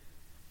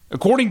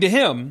 according to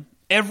him,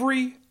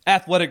 every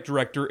athletic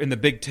director in the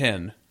Big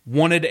Ten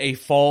wanted a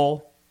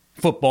fall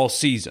football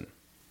season.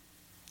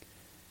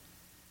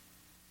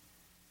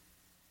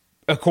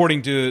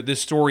 According to this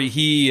story,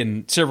 he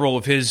and several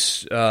of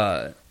his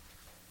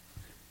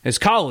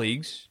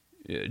colleagues,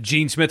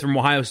 Gene Smith from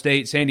Ohio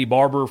State, Sandy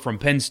Barber from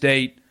Penn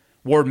State,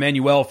 Ward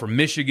Manuel from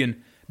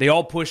Michigan, they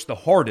all pushed the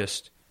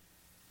hardest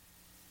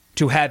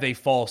to have a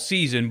fall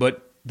season,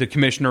 but the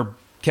commissioner,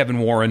 Kevin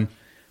Warren,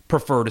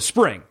 preferred a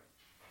spring.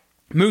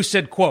 Moose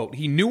said, quote,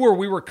 he knew where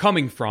we were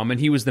coming from,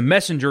 and he was the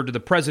messenger to the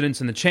presidents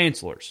and the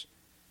chancellors.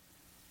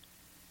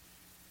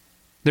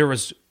 There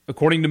was,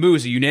 according to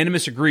Moose, a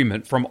unanimous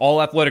agreement from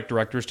all athletic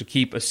directors to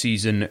keep a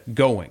season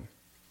going.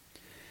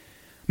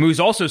 Moose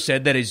also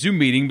said that a Zoom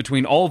meeting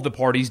between all of the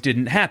parties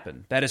didn't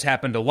happen. That has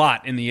happened a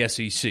lot in the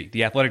SEC.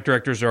 The athletic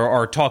directors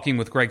are talking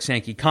with Greg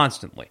Sankey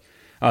constantly.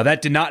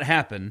 That did not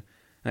happen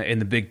in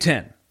the Big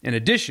Ten. In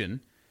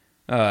addition,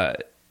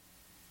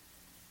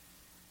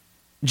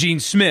 Gene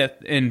Smith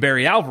and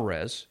Barry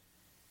Alvarez,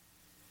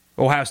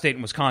 Ohio State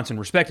and Wisconsin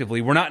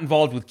respectively, were not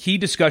involved with key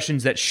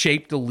discussions that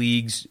shaped the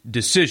league's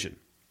decision.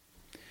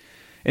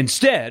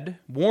 Instead,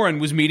 Warren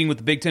was meeting with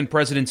the Big Ten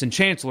presidents and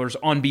chancellors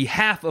on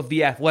behalf of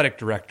the athletic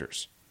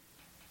directors.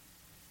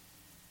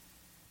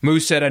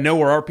 Moose said, I know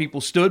where our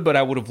people stood, but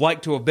I would have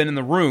liked to have been in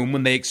the room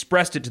when they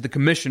expressed it to the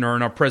commissioner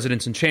and our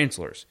presidents and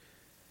chancellors.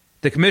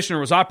 The commissioner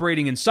was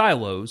operating in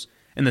silos,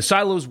 and the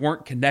silos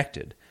weren't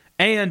connected.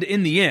 And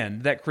in the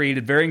end, that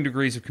created varying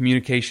degrees of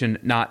communication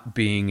not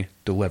being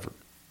delivered.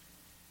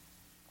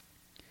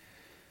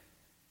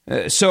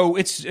 So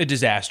it's a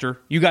disaster.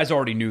 You guys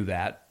already knew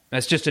that.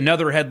 That's just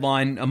another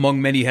headline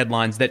among many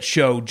headlines that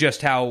show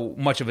just how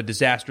much of a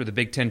disaster the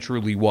Big Ten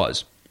truly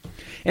was.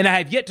 And I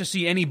have yet to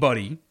see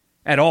anybody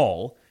at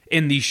all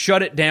in the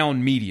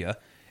shut-it-down media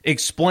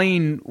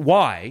explain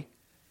why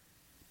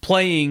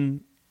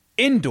playing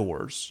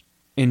indoors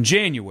in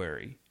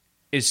January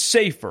is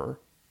safer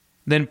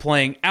than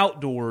playing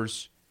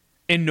outdoors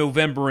in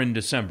November and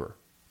December.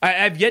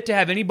 I've yet to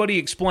have anybody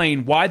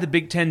explain why the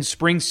Big Ten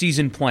spring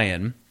season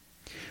plan,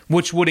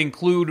 which would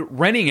include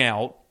renting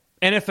out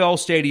NFL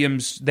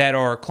stadiums that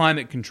are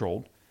climate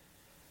controlled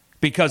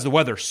because the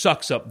weather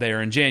sucks up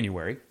there in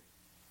January,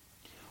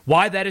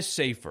 why that is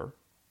safer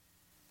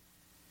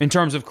in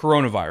terms of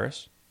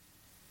coronavirus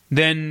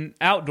than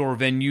outdoor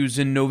venues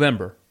in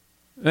November.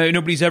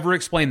 Nobody's ever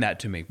explained that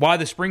to me. Why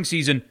the spring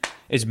season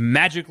is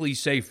magically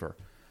safer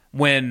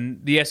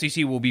when the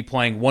SEC will be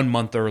playing 1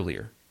 month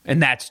earlier.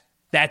 And that's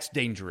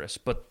dangerous,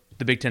 but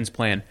the Big Ten's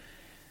plan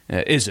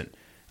isn't.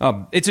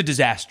 It's a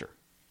disaster.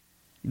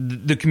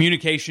 The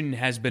communication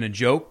has been a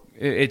joke.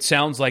 It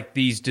sounds like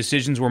these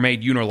decisions were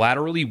made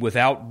unilaterally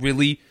without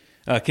really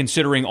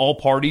considering all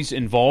parties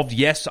involved.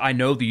 Yes, I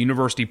know the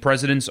university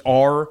presidents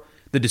are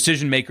the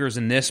decision makers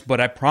in this,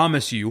 but I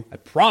promise you,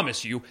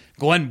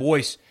 Glenn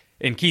Boyce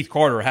and Keith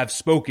Carter have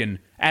spoken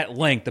at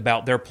length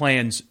about their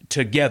plans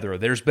together.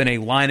 There's been a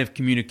line of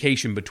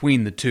communication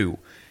between the two.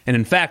 And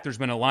in fact, there's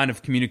been a line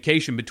of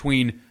communication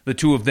between the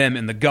two of them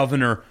and the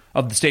governor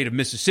of the state of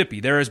Mississippi.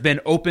 There has been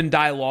open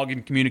dialogue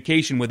and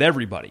communication with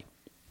everybody.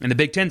 In the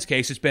Big Ten's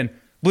case, it's been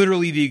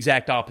literally the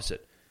exact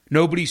opposite.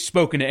 Nobody's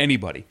spoken to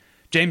anybody.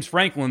 James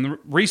Franklin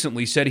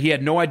recently said he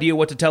had no idea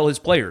what to tell his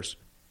players,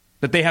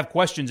 that they have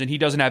questions and he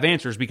doesn't have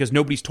answers because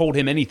nobody's told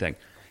him anything.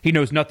 He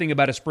knows nothing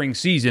about a spring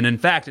season. In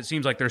fact, it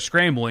seems like they're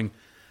scrambling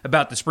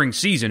about the spring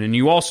season. And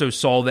you also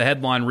saw the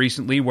headline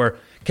recently where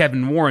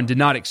Kevin Warren did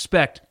not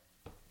expect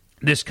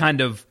this kind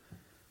of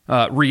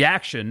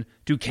reaction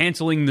to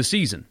canceling the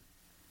season.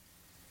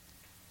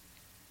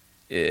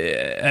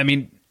 I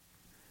mean,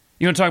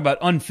 you want to talk about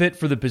unfit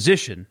for the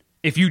position.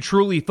 If you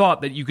truly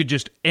thought that you could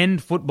just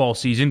end football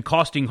season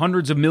costing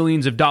hundreds of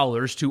millions of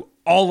dollars to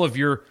all of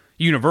your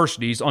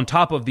universities on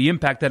top of the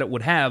impact that it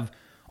would have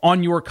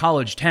on your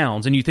college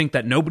towns, and you think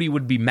that nobody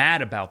would be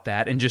mad about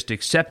that and just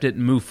accept it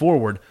and move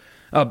forward,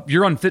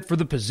 you're unfit for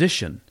the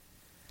position.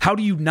 How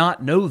do you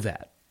not know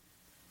that?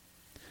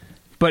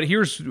 But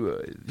here's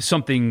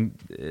something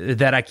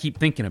that I keep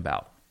thinking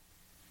about.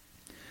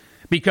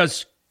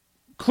 Because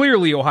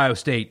clearly Ohio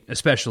State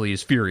especially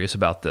is furious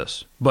about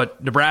this.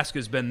 But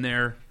Nebraska's been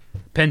there.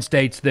 Penn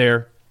State's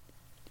there.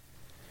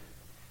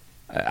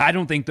 I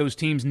don't think those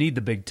teams need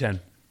the Big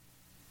Ten.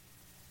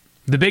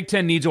 The Big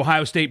Ten needs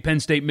Ohio State, Penn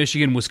State,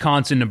 Michigan,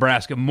 Wisconsin,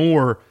 Nebraska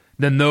more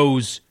than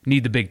those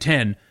need the Big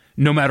Ten,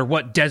 no matter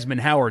what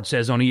Desmond Howard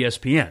says on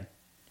ESPN.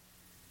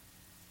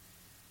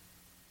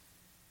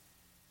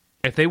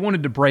 If they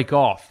wanted to break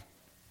off,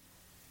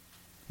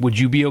 would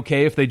you be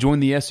okay if they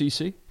joined the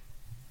SEC?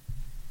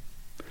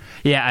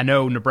 Yeah, I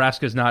know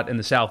Nebraska's not in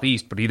the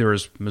Southeast, but either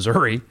is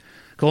Missouri.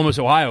 Columbus,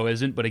 Ohio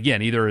isn't, but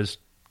again, either is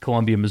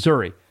Columbia,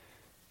 Missouri.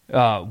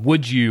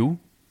 Would you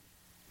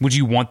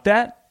want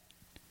that?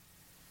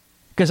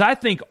 Because I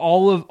think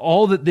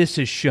all that this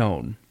has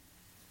shown,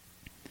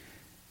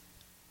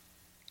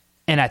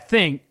 and I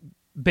think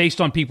based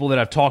on people that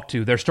I've talked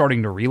to, they're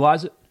starting to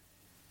realize it.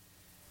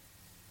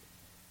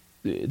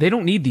 They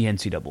don't need the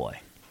NCAA.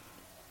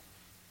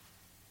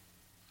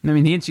 I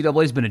mean, the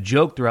NCAA has been a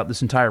joke throughout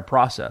this entire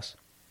process.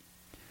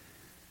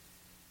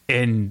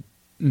 And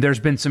there's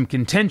been some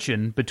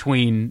contention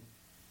between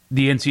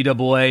the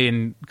NCAA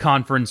and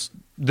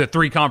the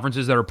three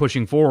conferences that are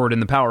pushing forward in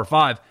the Power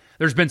Five.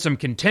 There's been some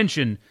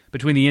contention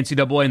between the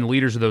NCAA and the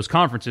leaders of those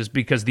conferences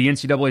because the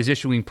NCAA is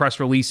issuing press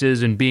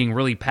releases and being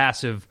really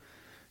passive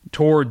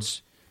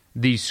towards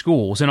these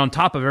schools. And on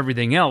top of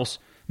everything else,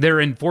 they're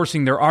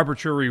enforcing their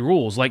arbitrary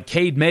rules. Like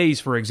Cade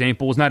Mays, for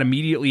example, was not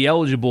immediately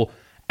eligible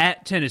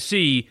at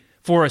Tennessee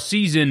for a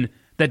season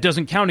that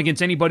doesn't count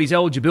against anybody's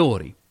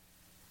eligibility.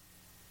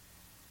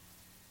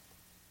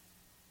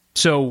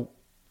 So,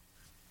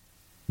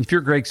 if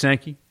you're Greg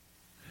Sankey,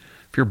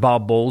 if you're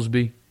Bob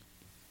Bowlesby,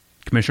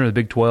 commissioner of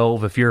the Big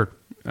 12, if you're,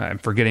 I'm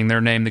forgetting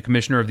their name, the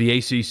commissioner of the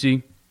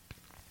ACC,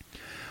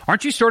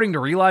 aren't you starting to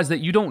realize that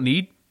you don't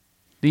need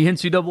the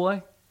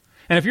NCAA?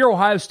 And if you're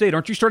Ohio State,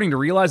 aren't you starting to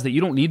realize that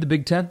you don't need the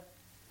Big Ten?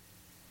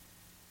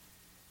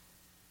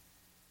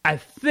 I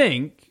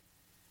think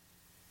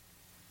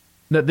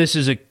that this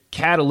is a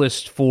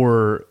catalyst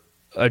for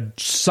a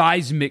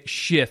seismic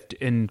shift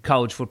in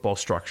college football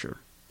structure.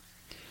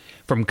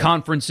 From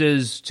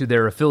conferences to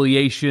their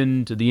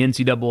affiliation to the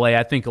NCAA,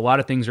 I think a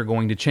lot of things are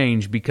going to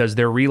change because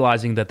they're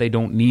realizing that they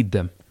don't need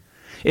them.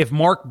 If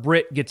Mark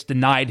Britt gets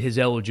denied his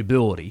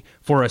eligibility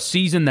for a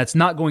season that's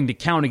not going to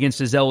count against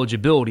his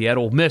eligibility at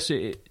Ole Miss,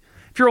 if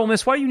you're Ole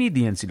Miss, why do you need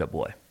the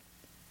NCAA?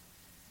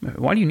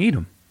 Why do you need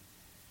them?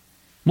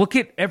 Look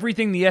at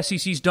everything the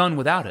SEC's done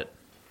without it.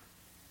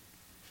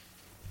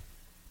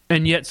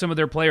 And yet some of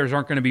their players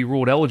aren't going to be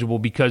ruled eligible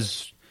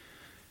because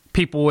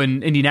people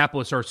in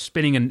Indianapolis are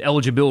spinning an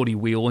eligibility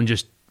wheel and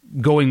just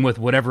going with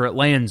whatever it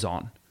lands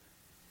on.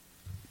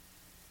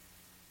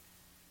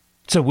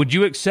 So would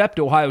you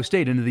accept Ohio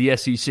State into the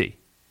SEC?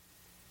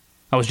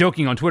 I was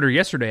joking on Twitter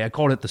yesterday. I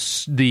called it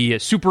the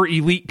super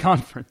elite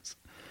conference.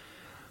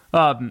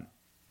 I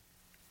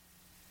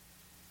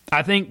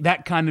think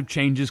that kind of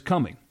change is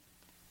coming.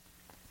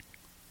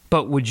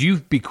 But would you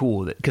be cool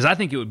with it? Because I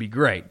think it would be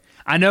great.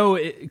 I know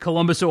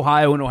Columbus,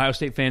 Ohio, and Ohio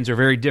State fans are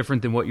very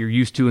different than what you're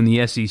used to in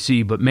the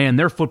SEC, but man,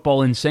 they're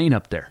football insane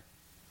up there.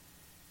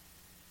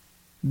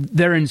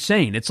 They're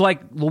insane. It's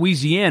like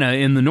Louisiana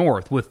in the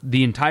north with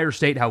the entire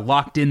state, how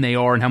locked in they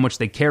are and how much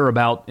they care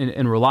about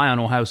and rely on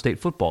Ohio State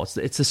football.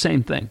 It's the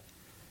same thing.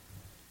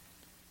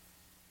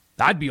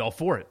 I'd be all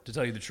for it, to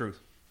tell you the truth.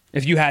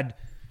 If you had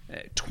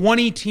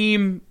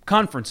 20-team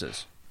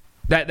conferences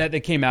that they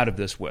came out of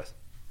this with.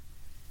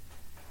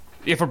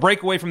 If a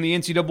breakaway from the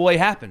NCAA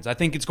happens, I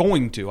think it's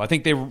going to. I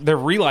think they're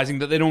realizing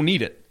that they don't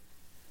need it.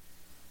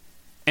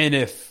 And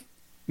if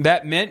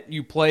that meant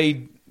you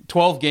played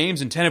 12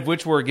 games, and 10 of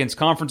which were against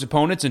conference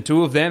opponents, and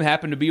 2 of them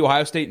happened to be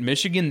Ohio State and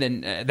Michigan,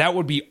 then that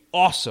would be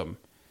awesome.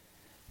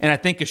 And I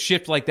think a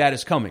shift like that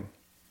is coming.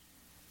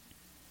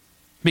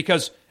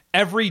 Because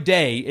every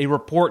day a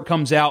report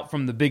comes out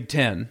from the Big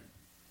Ten,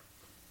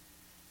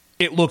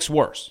 it looks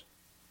worse.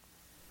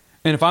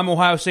 And if I'm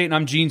Ohio State and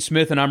I'm Gene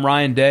Smith and I'm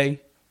Ryan Day,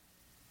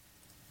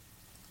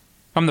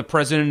 I'm the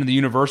president of the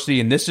university,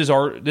 and this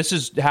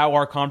is how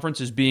our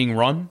conference is being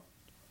run,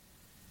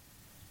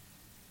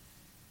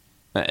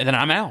 then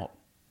I'm out.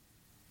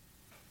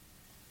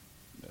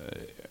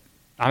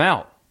 I'm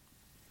out.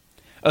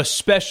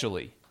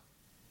 Especially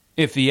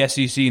if the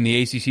SEC and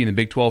the ACC and the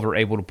Big 12 are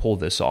able to pull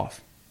this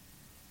off.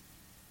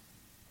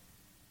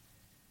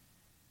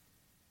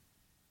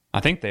 I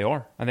think they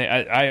are.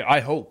 I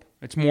hope.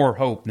 It's more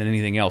hope than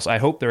anything else. I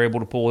hope they're able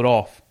to pull it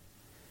off.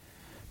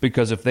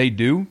 Because if they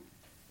do,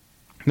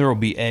 there will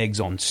be eggs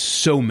on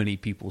so many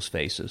people's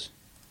faces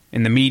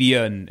in the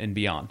media and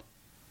beyond.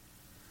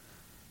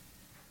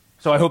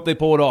 So I hope they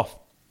pull it off.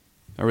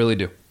 I really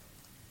do.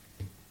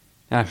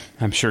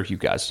 I'm sure you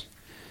guys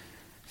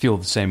feel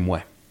the same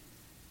way.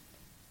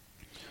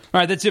 All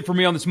right, that's it for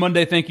me on this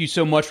Monday. Thank you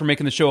so much for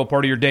making the show a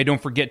part of your day.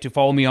 Don't forget to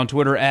follow me on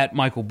Twitter at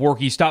Michael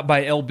Borky. Stop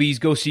by LB's.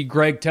 Go see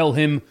Greg. Tell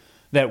him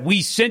that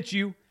we sent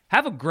you.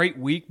 Have a great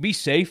week. Be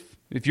safe.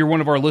 If you're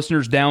one of our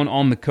listeners down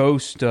on the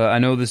coast, I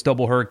know this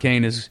double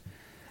hurricane has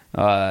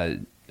got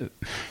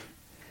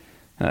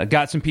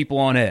some people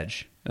on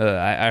edge.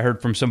 I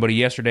heard from somebody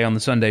yesterday on the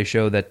Sunday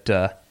show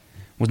that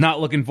was not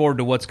looking forward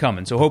to what's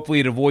coming. So hopefully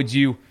it avoids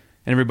you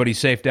and everybody's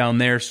safe down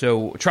there.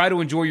 So try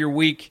to enjoy your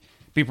week.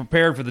 Be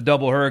prepared for the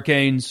double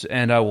hurricanes,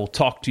 and I will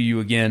talk to you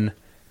again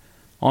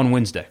on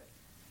Wednesday.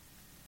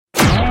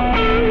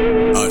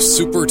 A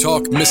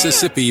SuperTalk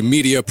Mississippi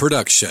media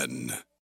production.